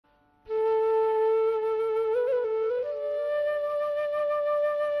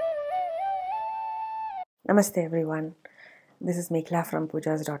Namaste everyone. This is Mekhala from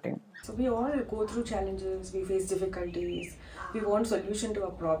poojas.in. So we all go through challenges, we face difficulties, we want solution to our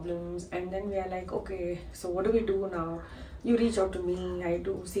problems, and then we are like, okay, so what do we do now? You reach out to me, I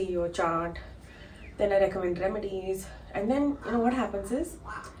do see your chart, then I recommend remedies, and then what happens is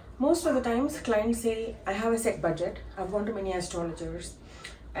most of the times clients say, I have a set budget, I've gone to many astrologers,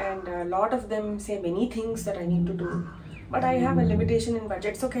 and a lot of them say many things that I need to do, but I have a limitation in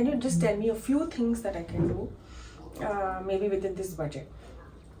budget. So can you just tell me a few things that I can do, maybe within this budget?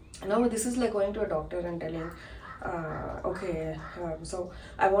 Now this is like going to a doctor and telling, so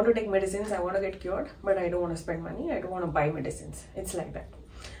I want to take medicines, I want to get cured, but I don't want to spend money, I don't want to buy medicines. It's like that.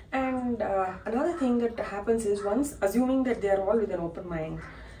 And another thing that happens is, once assuming that they are all with an open mind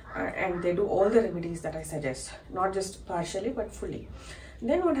and they do all the remedies that I suggest, not just partially but fully,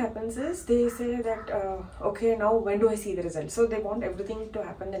 then what happens is they say that okay, now when do I see the results? So they want everything to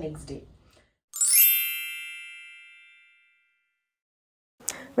happen the next day.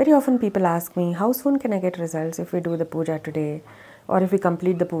 Very often people ask me, how soon can I get results if we do the puja today or if we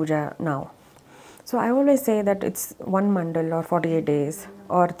complete the puja now? So I always say that it's one mandal or 48 days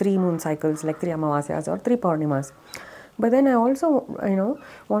or 3 moon cycles like 3 amavasyas or 3 purnimas. But then I also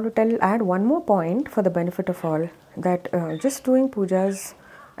want to add one more point for the benefit of all, that just doing pujas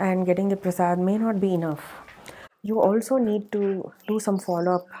and getting the prasad may not be enough. You also need to do some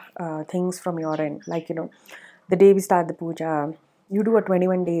follow-up things from your end, like the day we start the puja, you do a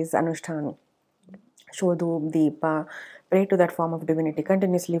 21 days anushtan, shodhu, deepa, pray to that form of divinity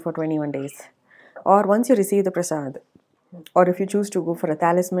continuously for 21 days. Or once you receive the prasad, or if you choose to go for a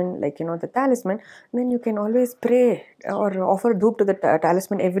talisman, like the talisman, then you can always pray or offer dhoop to the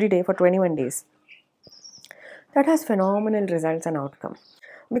talisman every day for 21 days. That has phenomenal results and outcome,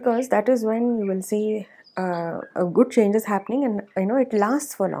 because that is when you will see a good changes happening, and it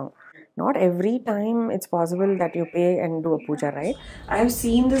lasts for long. Not every time it's possible that you pay and do a puja, right? I have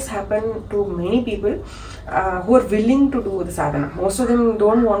seen this happen to many people who are willing to do the sadhana. Most of them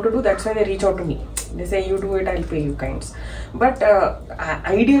don't want to do, that's why they reach out to me. They say, you do it, I'll pay you kinds. But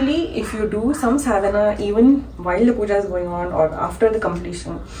ideally, if you do some sadhana even while the puja is going on or after the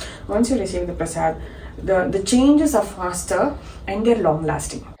completion, once you receive the prasad, the changes are faster and they're long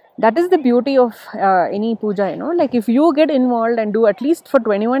lasting. That is the beauty of any puja, like if you get involved and do at least for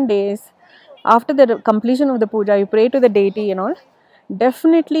 21 days, after the completion of the puja, you pray to the deity and all,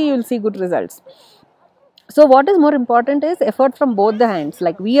 definitely you will see good results. So what is more important is effort from both the hands,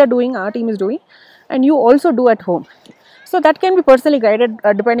 like we are doing, our team is doing, and you also do at home. So that can be personally guided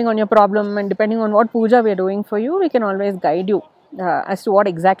depending on your problem and depending on what puja we are doing for you. We can always guide you as to what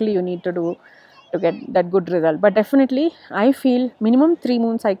exactly you need to do to get that good result. But definitely I feel minimum 3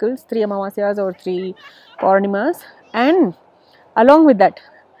 moon cycles, 3 amavasyas or 3 purnimas, and along with that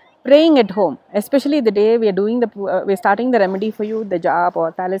praying at home, especially the day we are doing we're starting the remedy for you, the jap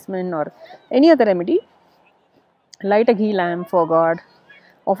or talisman or any other remedy. Light a ghee lamp for God,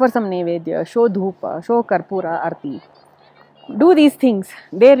 offer some nevedya, show dhupa, show karpura, arti. Do these things,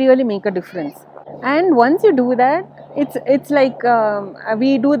 they really make a difference. And once you do that, it's like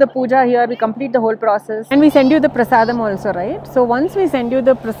we do the puja here, we complete the whole process, and we send you the prasadam also, right? So once we send you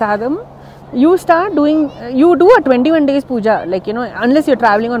the prasadam, you start doing, you do a 21 days puja, like unless you're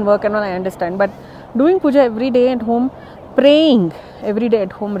traveling on work and all, I understand, but doing puja every day at home, praying every day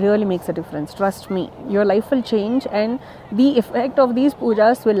at home really makes a difference. Trust me, your life will change, and the effect of these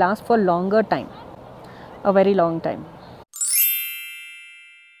pujas will last for longer time, a very long time.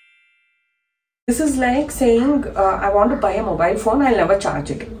 This is like saying, I want to buy a mobile phone, I'll never charge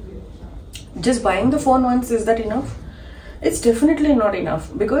it. Just buying the phone once, is that enough? It's definitely not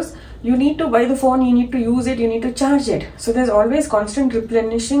enough, because you need to buy the phone, you need to use it, you need to charge it. So there's always constant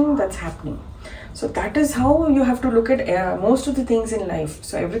replenishing that's happening. So that is how you have to look at most of the things in life.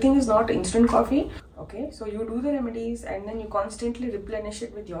 So everything is not instant coffee. Okay, so you do the remedies and then you constantly replenish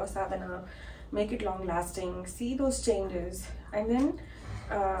it with your sadhana, make it long lasting, see those changes, and then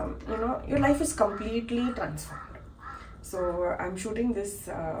your life is completely transformed. So I'm shooting this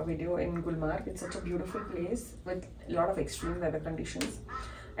video in Gulmarg. It's such a beautiful place with a lot of extreme weather conditions,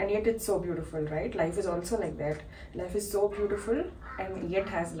 and yet it's so beautiful, right? Life is also like that. Life is so beautiful and yet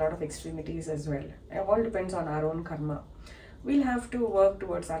has a lot of extremities as well. It all depends on our own karma. We'll have to work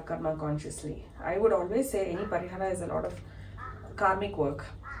towards our karma consciously. I would always say any parihara is a lot of karmic work.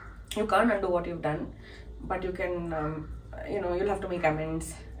 You can't undo what you've done, but you can you'll have to make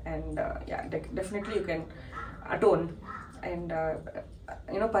amends, and definitely you can atone. And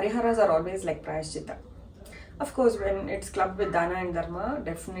pariharas are always like prayashchitta. Of course, when it's clubbed with dana and dharma,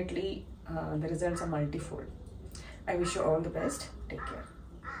 definitely the results are multifold. I wish you all the best. Take care.